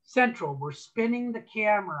central. We're spinning the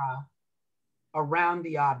camera around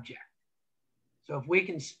the object. So if we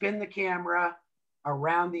can spin the camera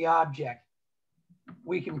around the object,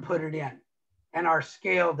 we can put it in, and our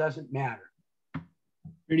scale doesn't matter.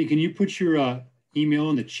 Randy, can you put your email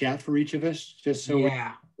in the chat for each of us, just so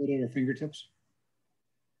yeah, we put it at our fingertips?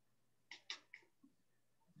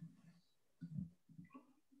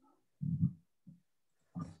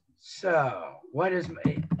 So what is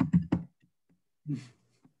my...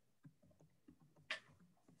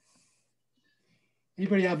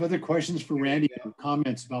 Anybody have other questions for Randy or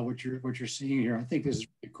comments about what you're seeing here? I think this is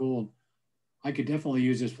really cool. I could definitely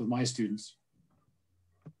use this with my students.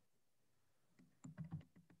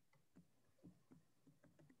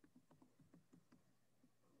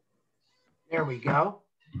 There we go.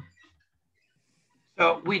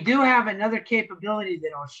 So we do have another capability that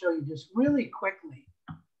I'll show you just really quickly.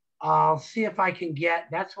 I'll see if I can get,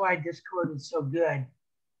 that's why Discord is so good.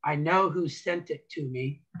 I know who sent it to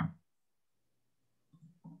me.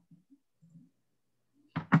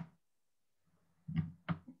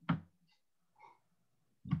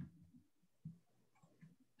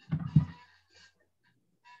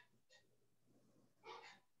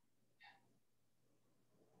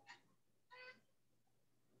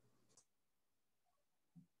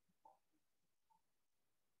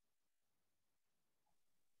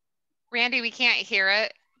 Randy, we can't hear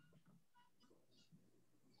it,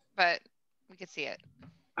 but we can see it.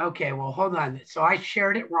 Okay, well, hold on. So I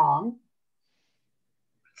shared it wrong.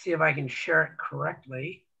 Let's see if I can share it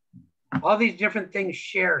correctly. All these different things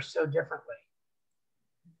share so differently.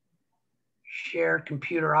 Share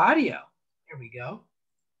computer audio. There we go.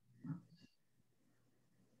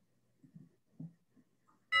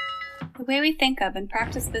 The way we think of and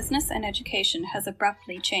practice business and education has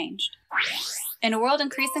abruptly changed. In a world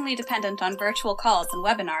increasingly dependent on virtual calls and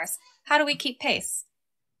webinars, how do we keep pace?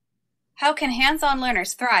 How can hands-on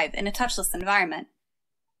learners thrive in a touchless environment?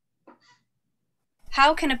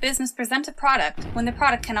 How can a business present a product when the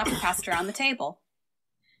product cannot be passed around the table?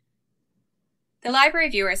 The Library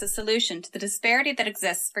Viewer is a solution to the disparity that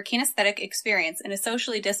exists for kinesthetic experience in a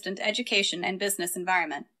socially distant education and business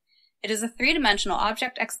environment. It is a three-dimensional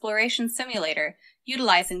object exploration simulator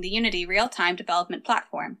utilizing the Unity real-time development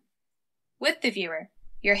platform. With the Viewer,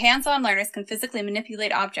 your hands-on learners can physically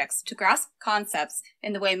manipulate objects to grasp concepts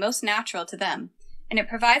in the way most natural to them, and it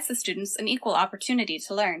provides the students an equal opportunity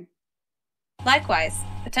to learn. Likewise,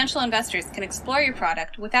 potential investors can explore your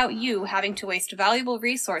product without you having to waste valuable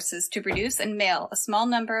resources to produce and mail a small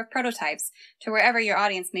number of prototypes to wherever your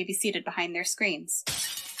audience may be seated behind their screens.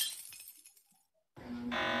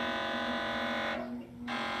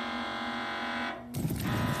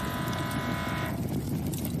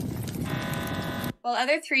 While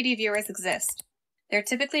other 3D viewers exist, They're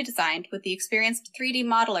typically designed with the experienced 3D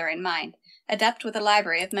modeler in mind, adept with a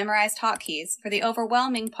library of memorized hotkeys for the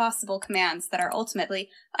overwhelming possible commands that are ultimately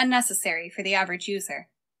unnecessary for the average user.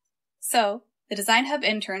 So, the Design Hub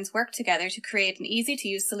interns work together to create an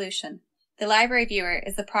easy-to-use solution. The library viewer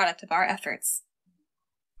is the product of our efforts.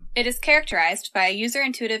 It is characterized by a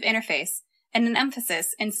user-intuitive interface and an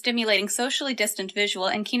emphasis in stimulating socially distant visual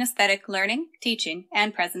and kinesthetic learning, teaching,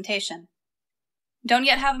 and presentation. Don't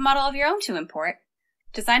yet have a model of your own to import?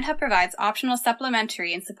 Design Hub provides optional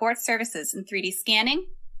supplementary and support services in 3D scanning,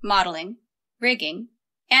 modeling, rigging,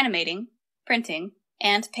 animating, printing,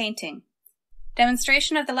 and painting.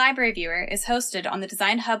 Demonstration of the library viewer is hosted on the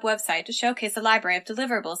Design Hub website to showcase a library of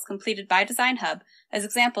deliverables completed by Design Hub as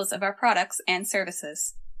examples of our products and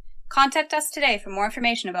services. Contact us today for more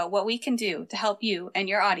information about what we can do to help you and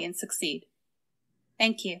your audience succeed.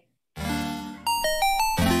 Thank you.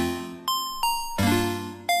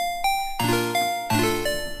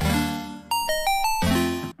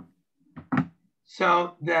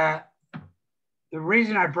 So the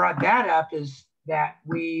reason I brought that up is that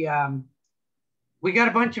we got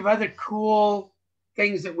a bunch of other cool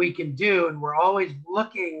things that we can do, and we're always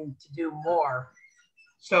looking to do more.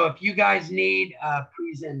 So if you guys need a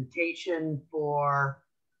presentation for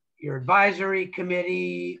your advisory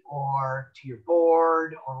committee or to your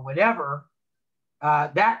board or whatever,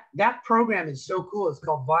 that program is so cool. It's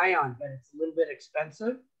called Vion, but it's a little bit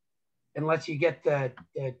expensive unless you get the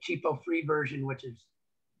cheapo free version, which is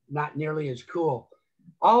not nearly as cool.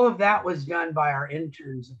 All of that was done by our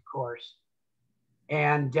interns, of course.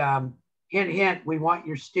 And hint, hint, we want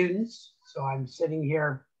your students. So I'm sitting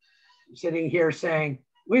here saying,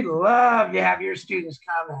 we'd love to have your students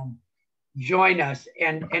come and join us.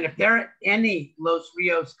 And if they're at any Los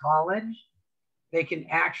Rios college, they can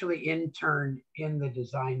actually intern in the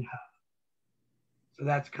Design Hub. So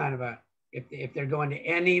that's kind of if they're going to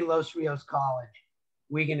any Los Rios college,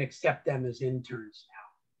 we can accept them as interns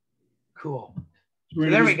now. Cool. So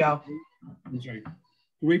there we go. That's right.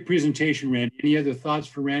 Great presentation, Randy. Any other thoughts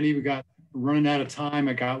for Randy? We're running out of time.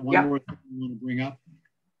 I got one more thing I want to bring up.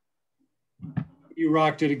 You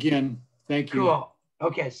rocked it again. Thank you. Cool.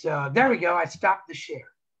 Okay, so there we go. I stopped the share.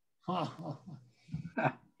 Okay,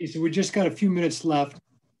 so we just got a few minutes left.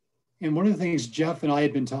 And one of the things Jeff and I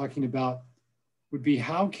had been talking about would be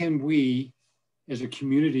how can we, as a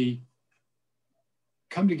community,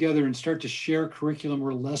 come together and start to share curriculum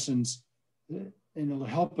or lessons, and it'll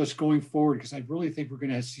help us going forward, because I really think we're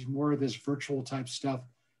going to see more of this virtual type stuff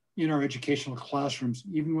in our educational classrooms,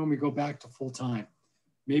 even when we go back to full time.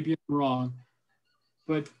 Maybe I'm wrong,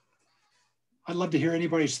 but I'd love to hear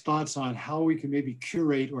anybody's thoughts on how we can maybe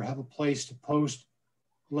curate or have a place to post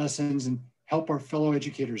lessons and help our fellow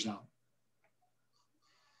educators out.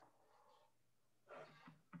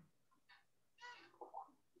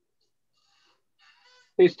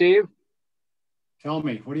 Hey, Steve. Tell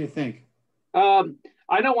me, what do you think?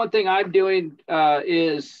 I know one thing I'm doing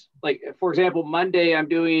is, like, for example, Monday I'm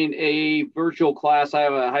doing a virtual class. I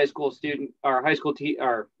have a high school student or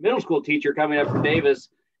middle school teacher coming up from Davis,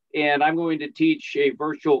 and I'm going to teach a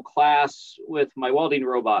virtual class with my welding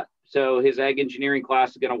robot. So his ag engineering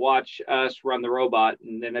class is going to watch us run the robot,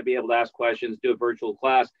 and then I'll be able to ask questions, do a virtual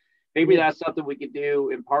class. Maybe that's something we could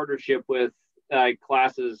do in partnership with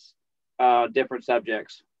classes, different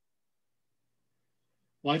subjects.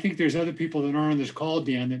 Well, I think there's other people that aren't on this call,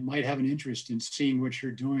 Dan, that might have an interest in seeing what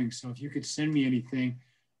you're doing. So if you could send me anything,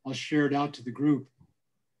 I'll share it out to the group.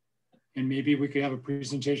 And maybe we could have a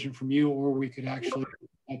presentation from you, or we could actually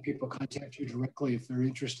have people contact you directly if they're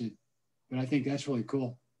interested. But I think that's really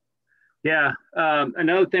cool. Yeah.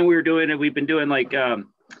 Another thing we were doing, and we've been doing like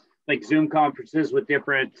Zoom conferences with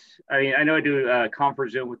different, I know I do a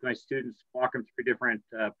conference Zoom with my students, walk them through different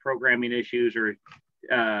programming issues or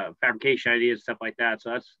fabrication ideas, stuff like that. So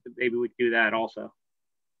that's, maybe we could do that also.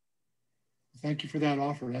 Thank you for that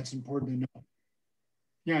offer. That's important to know.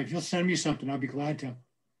 Yeah, if you'll send me something, I'll be glad to.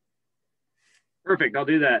 Perfect, I'll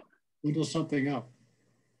do that. We'll something up.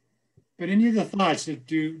 But any of the thoughts,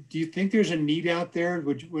 do you think there's a need out there?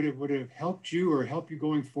 Would it have helped you or help you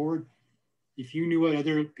going forward if you knew what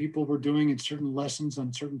other people were doing in certain lessons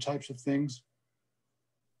on certain types of things?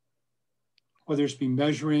 Whether it's be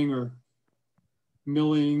measuring or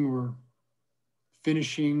milling or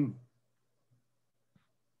finishing.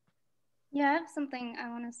 Yeah, I have something I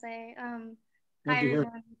want to say. Hi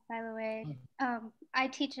everyone, by the way. I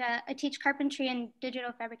teach carpentry and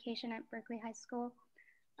digital fabrication at Berkeley High School.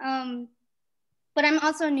 But I'm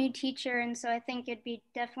also a new teacher, and so I think it'd be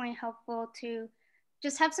definitely helpful to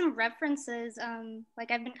just have some references.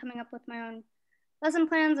 Like I've been coming up with my own lesson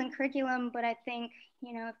plans and curriculum, but I think,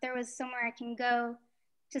 you know, if there was somewhere I can go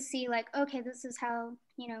to see like, okay, this is how,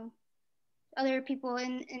 you know, other people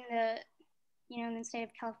in the, you know, in the state of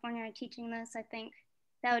California are teaching this, I think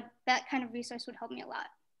that kind of resource would help me a lot.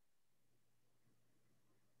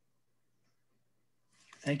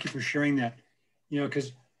 Thank you for sharing that. You know,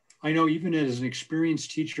 because I know even as an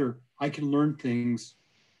experienced teacher, I can learn things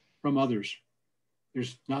from others.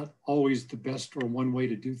 There's not always the best or one way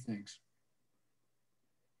to do things.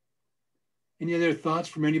 Any other thoughts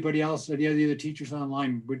from anybody else? Any other teachers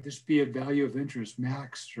online? Would this be a value of interest,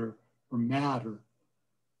 Max or Matt or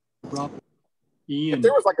Rob, Ian? If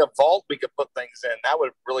there was like a vault we could put things in, that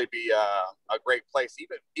would really be a great place.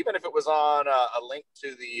 Even if it was on a link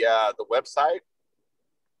to the website.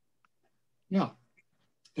 Yeah,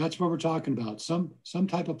 that's what we're talking about. Some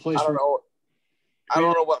type of place. I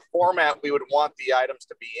don't know what format we would want the items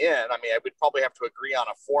to be in. I mean, I would probably have to agree on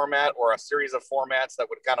a format or a series of formats that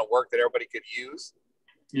would kind of work that everybody could use.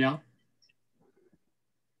 Yeah.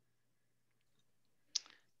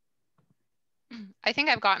 I think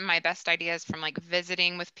I've gotten my best ideas from like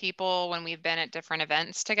visiting with people when we've been at different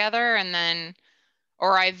events together, and then,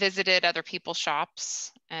 or I visited other people's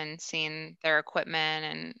shops and seen their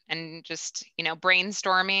equipment, and just, you know,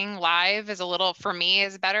 brainstorming live is a little, for me,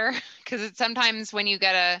 is better, because it's sometimes when you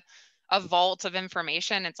get a vault of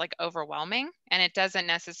information, it's like overwhelming, and it doesn't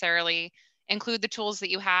necessarily include the tools that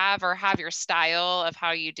you have or have your style of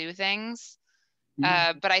how you do things.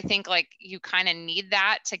 But I think like you kind of need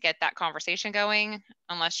that to get that conversation going,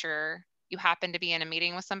 unless you happen to be in a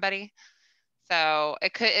meeting with somebody. So I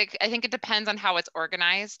think it depends on how it's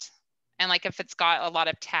organized, and like if it's got a lot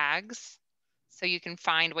of tags, so you can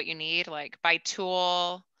find what you need, like by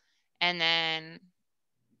tool, and then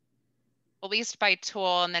at least by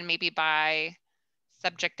tool, and then maybe by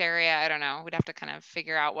subject area. I don't know. We'd have to kind of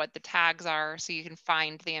figure out what the tags are so you can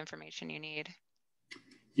find the information you need.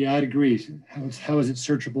 Yeah, I'd agree. How is it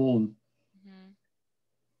searchable, and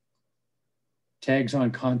tags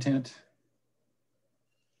on content?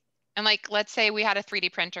 And like, let's say we had a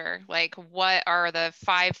 3D printer, like what are the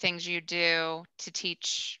 5 things you do to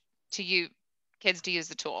teach kids to use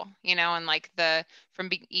the tool, you know, and like from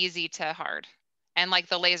being easy to hard, and like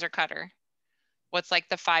the laser cutter, what's like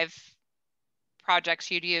the 5 projects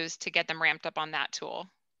you'd use to get them ramped up on that tool?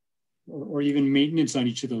 Or even maintenance on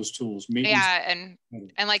each of those tools. Maintenance. Yeah,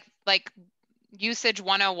 and like usage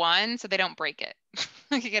 101, so they don't break it,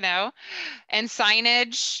 you know, and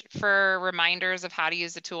signage for reminders of how to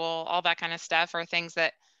use the tool, all that kind of stuff are things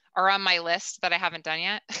that are on my list that I haven't done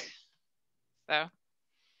yet. So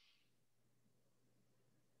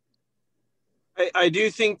I do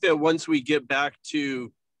think that once we get back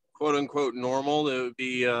to quote unquote normal, it would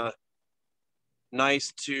be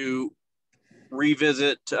nice to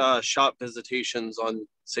revisit shop visitations on,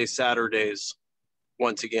 say, Saturdays.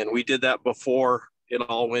 Once again, we did that before it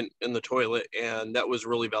all went in the toilet, and that was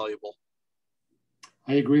really valuable.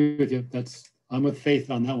 I agree with you. I'm with Faith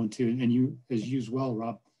on that one too, and you as well,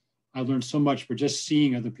 Rob. I learned so much for just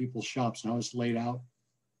seeing other people's shops and how it's laid out,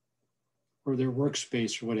 or their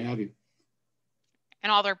workspace, or what have you.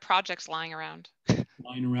 And all their projects lying around.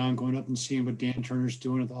 Lying around, going up and seeing what Dan Turner's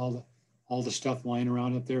doing with all the stuff lying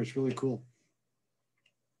around up there. It's really cool.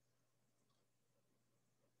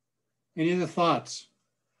 Any other thoughts?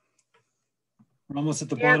 We're almost at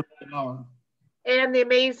the bottom of the hour. And the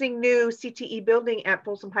amazing new CTE building at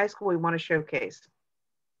Folsom High School we want to showcase.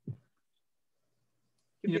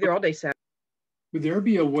 You'll be there all day, Saturday. Would there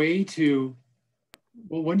be a way to,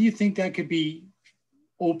 well, when do you think that could be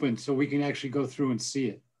open so we can actually go through and see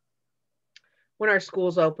it? When our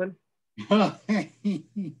school's open. And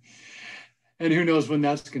who knows when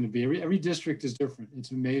that's going to be. Every district is different.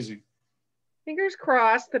 It's amazing. Fingers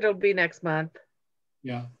crossed that it'll be next month.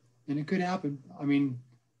 Yeah, and it could happen. I mean,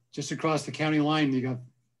 just across the county line, you got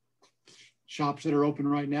shops that are open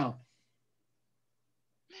right now.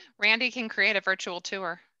 Randy can create a virtual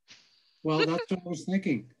tour. Well, that's what I was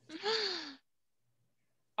thinking.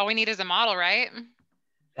 All we need is a model, right?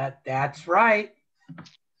 That's right.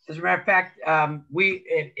 As a matter of fact,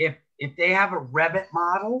 if they have a Revit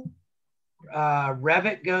model,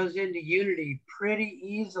 Revit goes into Unity pretty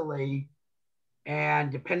easily,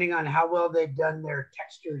 and depending on how well they've done their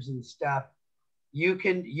textures and stuff, you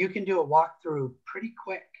can do a walkthrough pretty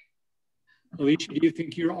quick. Alicia, do you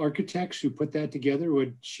think your architects who put that together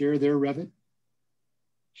would share their Revit?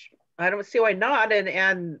 I don't see why not.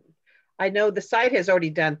 And I know the site has already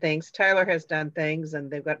done things. Tyler has done things, and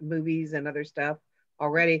they've got movies and other stuff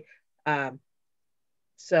already.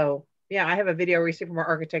 So yeah, I have a video I received from our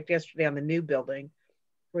architect yesterday on the new building.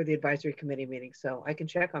 for the advisory committee meeting. So I can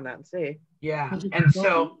check on that and see. Yeah, and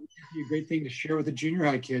so it'd be a great thing to share with the junior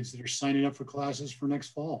high kids that are signing up for classes for next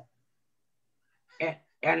fall.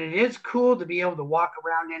 And it is cool to be able to walk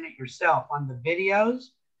around in it yourself. On the videos,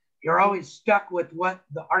 you're always stuck with what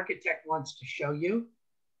the architect wants to show you.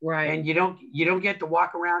 Right. And you don't get to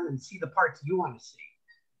walk around and see the parts you want to see.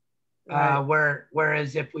 Right.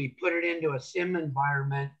 Whereas if we put it into a sim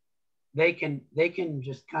environment, they can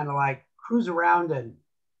just kind of like cruise around. And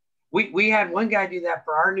we had one guy do that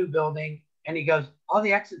for our new building, and he goes, all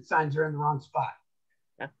the exit signs are in the wrong spot.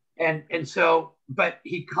 Yeah. And so, but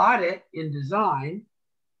he caught it in design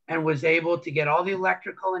and was able to get all the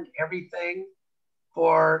electrical and everything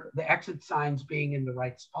for the exit signs being in the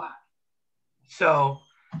right spot. So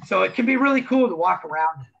it can be really cool to walk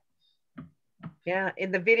around in it. Yeah,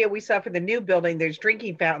 in the video we saw for the new building, there's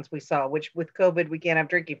drinking fountains we saw, which with COVID, we can't have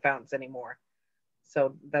drinking fountains anymore.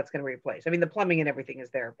 So that's going to replace. I mean, the plumbing and everything is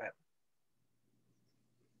there, but.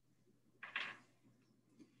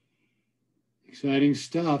 Exciting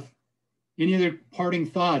stuff. Any other parting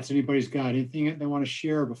thoughts anybody's got? Anything they want to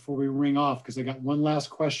share before we ring off? Because I got one last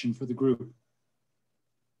question for the group.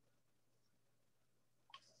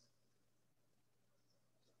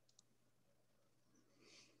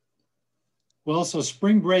 Well, so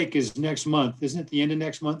spring break is next month. Isn't it the end of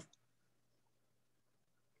next month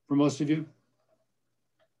for most of you?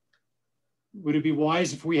 Would it be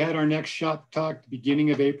wise if we had our next shop talk at the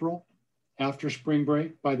beginning of April after spring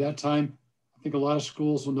break? By that time, I think a lot of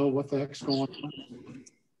schools will know what the heck's going on.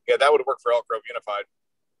 Yeah, that would work for Elk Grove Unified.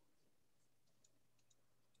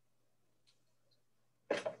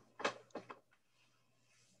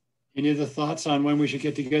 Any other thoughts on when we should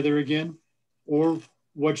get together again or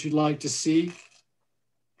what you'd like to see?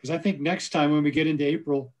 Because I think next time when we get into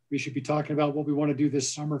April, we should be talking about what we want to do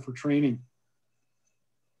this summer for training.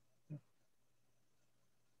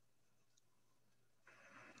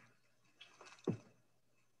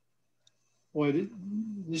 Boy,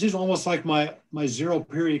 this is almost like my zero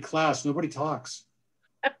period class. Nobody talks.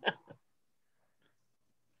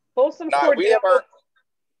 Folsom Cordova. We have our.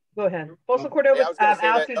 Go ahead. Folsom Cordova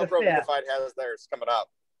out through the 5th. Unified has theirs coming up.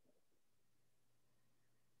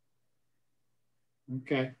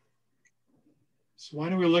 Okay. So why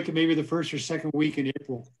don't we look at maybe the first or second week in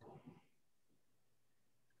April?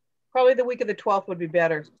 Probably the week of the 12th would be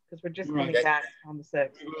better because we're just coming back on the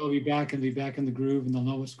 6th. We'll be back and be back in the groove, and they'll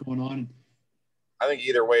know what's going on. I think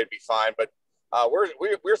either way it'd be fine, but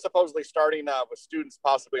we're supposedly starting with students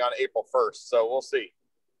possibly on April 1st, so we'll see.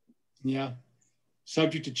 Yeah,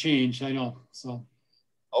 subject to change, I know. So.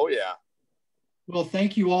 Oh yeah. Well,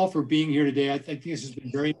 thank you all for being here today. I think this has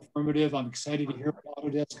been very informative. I'm excited to hear what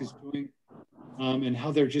Autodesk is doing and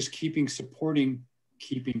how they're just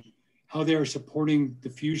how they're supporting the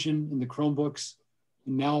Fusion and the Chromebooks,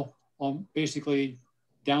 and now basically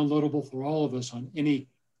downloadable for all of us on any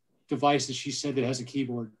device that she said that has a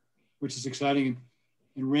keyboard, which is exciting.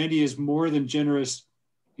 And Randy is more than generous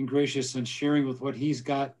and gracious in sharing with what he's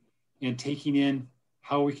got and taking in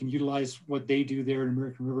how we can utilize what they do there in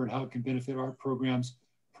American River and how it can benefit our programs,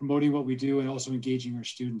 promoting what we do and also engaging our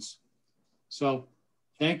students. So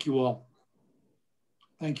thank you all.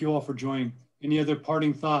 Thank you all for joining. Any other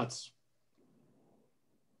parting thoughts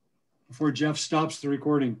before Jeff stops the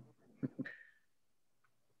recording?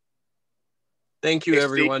 Thank you,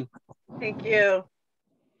 everyone. Thank you.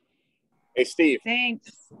 Hey, Steve. Thanks.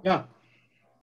 Yeah.